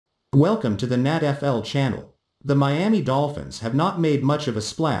Welcome to the NatFL channel. The Miami Dolphins have not made much of a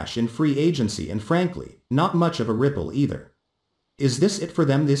splash in free agency and frankly, not much of a ripple either. Is this it for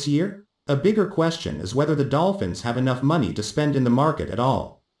them this year? A bigger question is whether the Dolphins have enough money to spend in the market at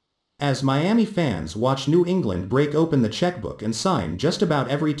all. As Miami fans watch New England break open the checkbook and sign just about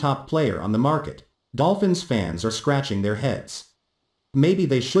every top player on the market, Dolphins fans are scratching their heads. Maybe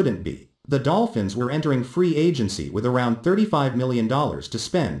they shouldn't be. The Dolphins were entering free agency with around $35 million to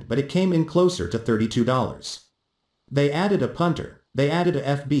spend, but it came in closer to $32. They added a punter, they added a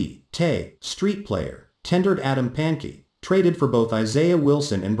FB, street player, tendered Adam Pankey, traded for both Isaiah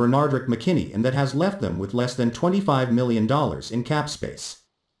Wilson and Bernardrick McKinney, and that has left them with less than $25 million in cap space.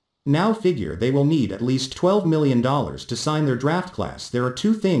 Now figure they will need at least $12 million to sign their draft class. There are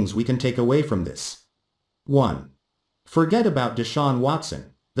two things we can take away from this. 1. Forget about Deshaun Watson.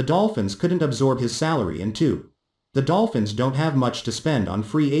 The Dolphins couldn't absorb his salary, and 2. The Dolphins don't have much to spend on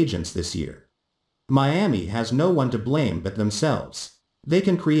free agents this year. Miami has no one to blame but themselves. They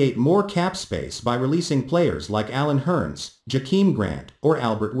can create more cap space by releasing players like Allen Hurns, Jakeem Grant, or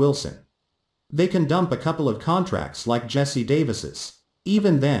Albert Wilson. They can dump a couple of contracts like Jesse Davis's.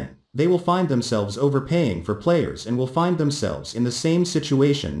 Even then, they will find themselves overpaying for players and will find themselves in the same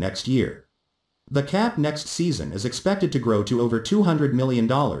situation next year. The cap next season is expected to grow to over $200 million,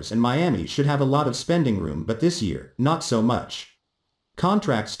 and Miami should have a lot of spending room, but this year, not so much.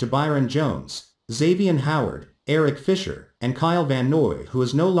 Contracts to Byron Jones, Xavier Howard, Eric Fisher, and Kyle Van Noy, who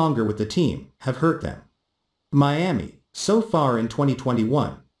is no longer with the team, have hurt them. Miami, so far in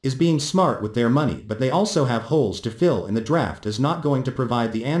 2021, is being smart with their money, but they also have holes to fill, and the draft is not going to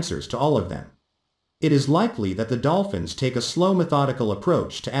provide the answers to all of them. It is likely that the Dolphins take a slow, methodical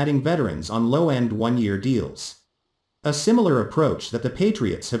approach to adding veterans on low-end one-year deals. A similar approach that the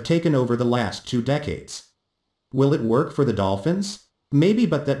Patriots have taken over the last 2 decades. Will it work for the Dolphins? Maybe,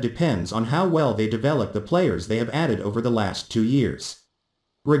 but that depends on how well they develop the players they have added over the last 2 years.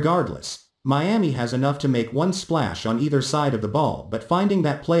 Regardless, Miami has enough to make one splash on either side of the ball, but finding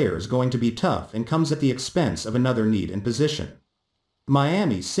that player is going to be tough and comes at the expense of another need and position.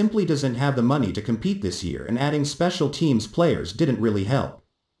 Miami simply doesn't have the money to compete this year, and adding special teams players didn't really help.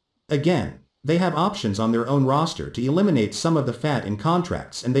 Again, they have options on their own roster to eliminate some of the fat in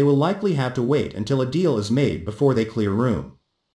contracts, and they will likely have to wait until a deal is made before they clear room.